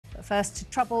First to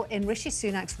trouble in Rishi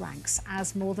Sunak's ranks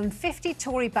as more than 50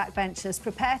 Tory backbenchers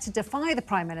prepare to defy the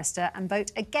Prime Minister and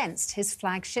vote against his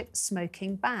flagship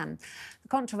smoking ban. The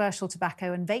controversial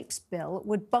Tobacco and Vapes Bill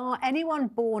would bar anyone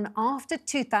born after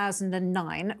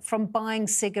 2009 from buying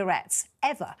cigarettes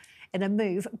ever, in a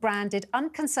move branded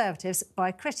unconservatives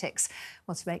by critics.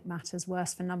 Well, to make matters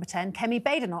worse for Number 10, Kemi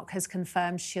Badenoch has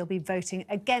confirmed she'll be voting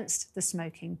against the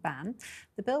smoking ban.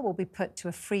 The bill will be put to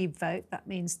a free vote. That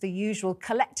means the usual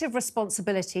collective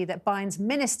responsibility that binds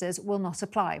ministers will not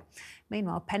apply.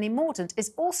 Meanwhile, Penny Mordaunt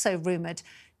is also rumoured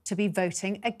to be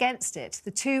voting against it. The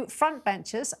two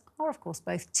frontbenchers are, of course,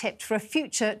 both tipped for a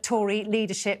future Tory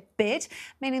leadership bid,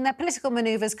 meaning their political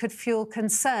manoeuvres could fuel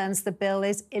concerns the bill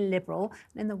is illiberal,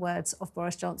 and in the words of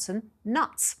Boris Johnson,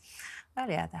 nuts.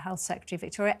 Earlier, the Health Secretary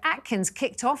Victoria Atkins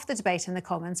kicked off the debate in the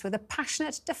Commons with a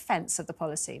passionate defence of the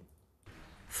policy.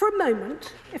 For a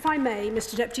moment, if I may,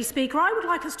 Mr Deputy Speaker, I would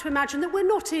like us to imagine that we're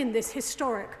not in this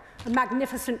historic and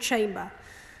magnificent chamber,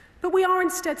 but we are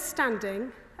instead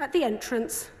standing at the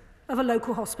entrance of a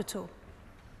local hospital.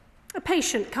 A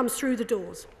patient comes through the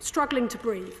doors, struggling to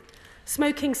breathe.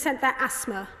 Smoking sent their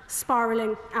asthma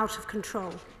spiralling out of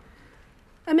control.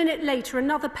 A minute later,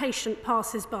 another patient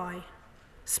passes by.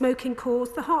 Smoking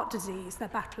caused the heart disease they're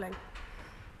battling.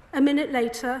 A minute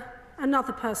later,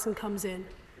 another person comes in,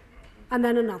 and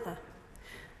then another.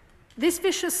 This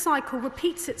vicious cycle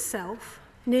repeats itself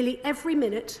nearly every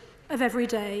minute of every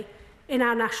day in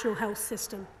our national health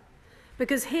system.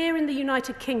 Because here in the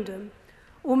United Kingdom,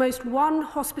 almost one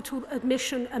hospital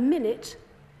admission a minute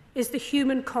is the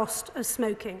human cost of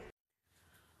smoking.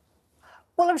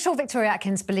 Well, I'm sure Victoria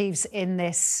Atkins believes in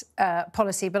this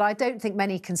policy, but I don't think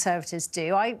many Conservatives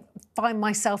do. I find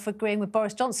myself agreeing with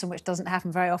Boris Johnson, which doesn't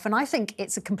happen very often. I think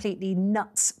it's a completely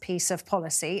nuts piece of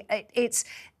policy. It's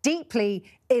deeply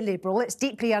illiberal, it's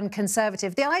deeply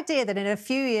unconservative. The idea that in a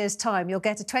few years' time you'll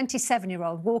get a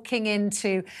 27-year-old walking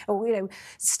into, or,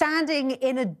 standing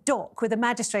in a dock with a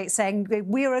magistrate saying,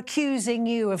 we're accusing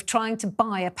you of trying to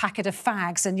buy a packet of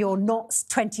fags and you're not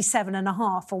 27 and a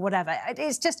half or whatever.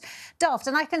 It's just daft.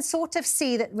 And I can sort of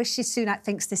see that Rishi Sunak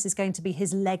thinks this is going to be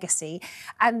his legacy.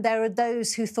 And there are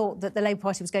those who thought that the Labour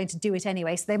Party was going to do it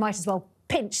anyway, so they might as well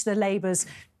pinch the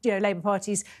Labour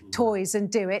Party's toys and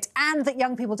do it, and that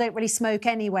young people don't really smoke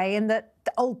anyway, and that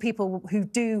the old people who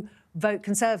do vote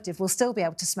Conservative will still be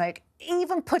able to smoke.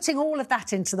 Even putting all of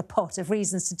that into the pot of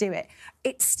reasons to do it,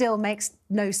 it still makes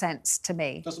no sense to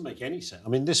me. It doesn't make any sense. I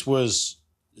mean, this was...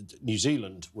 New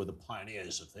Zealand were the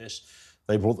pioneers of this.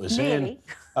 They brought this in.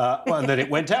 Well, and then it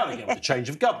went out again with the change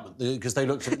of government because they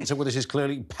looked at it and said, well, this is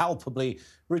clearly palpably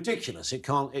ridiculous. It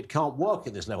can't work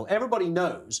at this level. Everybody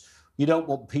knows you don't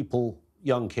want people,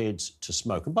 young kids, to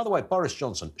smoke. And by the way, Boris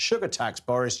Johnson, sugar tax,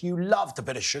 Boris, you loved a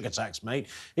bit of sugar tax, mate.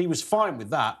 He was fine with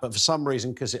that, but for some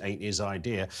reason, because it ain't his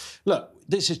idea. Look,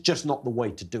 this is just not the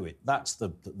way to do it. That's the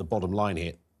bottom line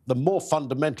here. The more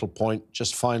fundamental point,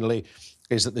 just finally,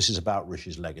 is that this is about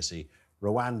Rishi's legacy.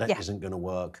 Rwanda isn't going to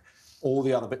work. All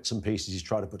the other bits and pieces he's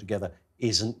tried to put together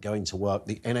isn't going to work.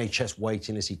 The NHS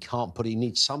waiting list, he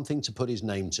needs something to put his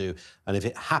name to. And if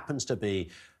it happens to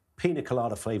be pina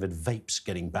colada-flavoured vapes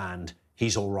getting banned,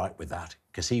 he's all right with that,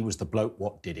 because he was the bloke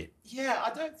what did it. Yeah,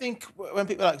 I don't think when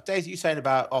people like Daisy, you're saying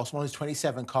about, someone who's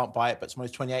 27 can't buy it, but someone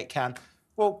who's 28 can.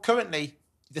 Well, currently,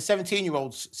 the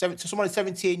 17-year-olds, someone who's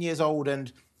 17 years old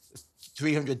and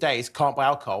 300 days can't buy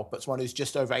alcohol, but someone who's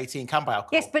just over 18 can buy alcohol.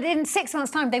 Yes, but in 6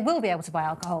 months' time, they will be able to buy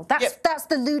alcohol. That's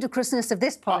the ludicrousness of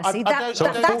this policy. So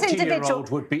a 40-year-old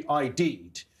would be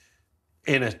ID'd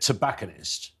in a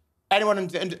tobacconist. Anyone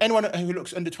who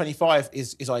looks under 25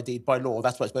 is ID'd by law.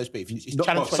 That's what it's supposed to be. If you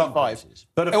challenge 25.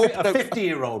 But a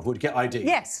 50-year-old would get ID'd.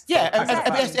 Yes. Yeah,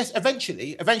 yes,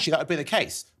 eventually that would be the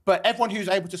case. But everyone who's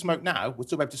able to smoke now would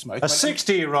still be able to smoke. A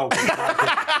 60-year-old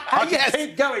would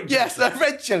keep going. Yes,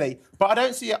 eventually. But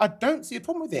I don't see a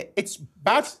problem with it. It's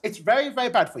bad. It's very, very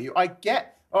bad for you. I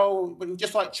get, but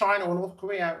just like China or North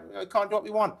Korea, we can't do what we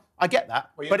want. I get that.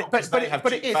 Well, but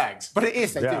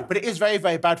it is very,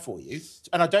 very bad for you.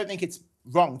 And I don't think it's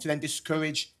wrong to then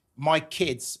discourage my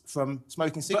kids from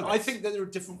smoking cigarettes. But I think that there are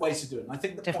different ways to do it. And I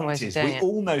think the point is we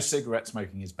all know cigarette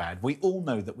smoking is bad. We all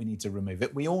know that we need to remove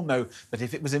it. We all know that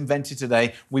if it was invented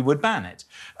today, we would ban it.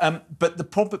 But the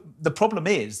problem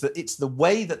is that it's the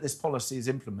way that this policy is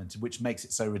implemented which makes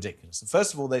it so ridiculous. So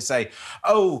first of all, they say,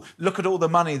 look at all the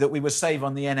money that we would save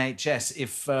on the NHS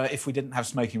if we didn't have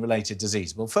smoking-related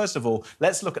disease. Well, first of all,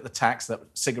 let's look at the tax that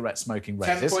cigarette smoking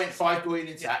raises. 10.5 billion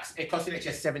in tax. It costs the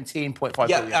NHS 17.5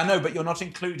 billion. Yeah, I know, but you're not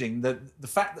including costing the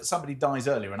fact that somebody dies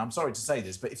earlier, and I'm sorry to say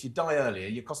this, but if you die earlier,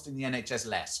 you're costing the NHS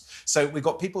less. So we've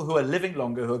got people who are living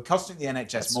longer, who are costing the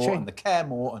NHS more and the care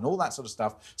more and all that sort of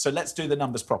stuff. So let's do the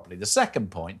numbers properly. The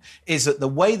second point is that the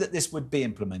way that this would be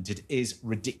implemented is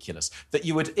ridiculous. That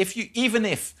you would, even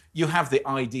if you have the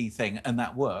ID thing and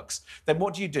that works, then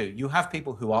what do? You have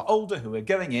people who are older, who are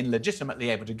going in, legitimately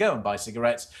able to go and buy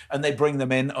cigarettes, and they bring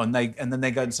them in and then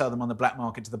they go and sell them on the black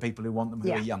market to the people who want them,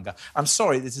 who are younger. I'm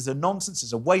sorry, this is a nonsense,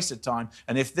 it's a waste of time,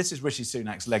 and if this is Rishi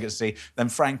Sunak's legacy, then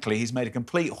frankly, he's made a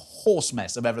complete horse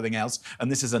mess of everything else, and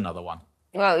this is another one.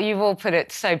 Well, you've all put it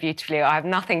so beautifully. I have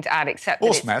nothing to add except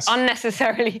that it's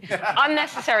unnecessarily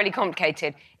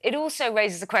complicated. It also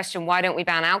raises the question, why don't we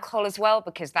ban alcohol as well?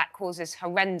 Because that causes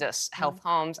horrendous health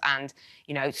harms and,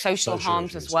 social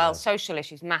harms as well, social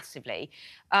issues massively.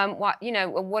 What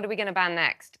are we going to ban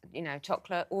next?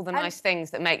 Chocolate, all the nice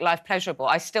things that make life pleasurable.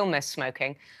 I still miss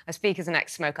smoking. I speak as an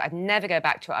ex-smoker. I'd never go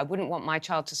back to it. I wouldn't want my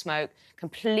child to smoke.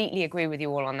 Completely agree with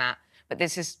you all on that. But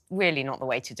this is really not the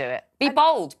way to do it. Be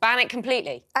bold, ban it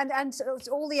completely. And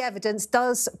all the evidence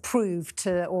does prove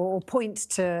or point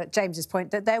to James's point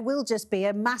that there will just be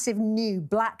a massive new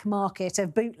black market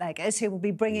of bootleggers who will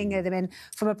be bringing them in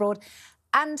from abroad.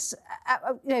 And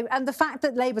and the fact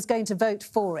that Labour's going to vote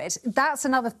for it, that's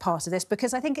another part of this,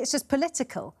 because I think it's just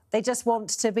political. They just want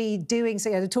to be doing,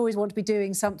 the Tories want to be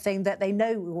doing something that they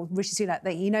know, or Rishi Sunak,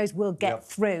 that he knows will get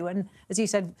through, and as you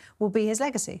said, will be his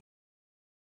legacy.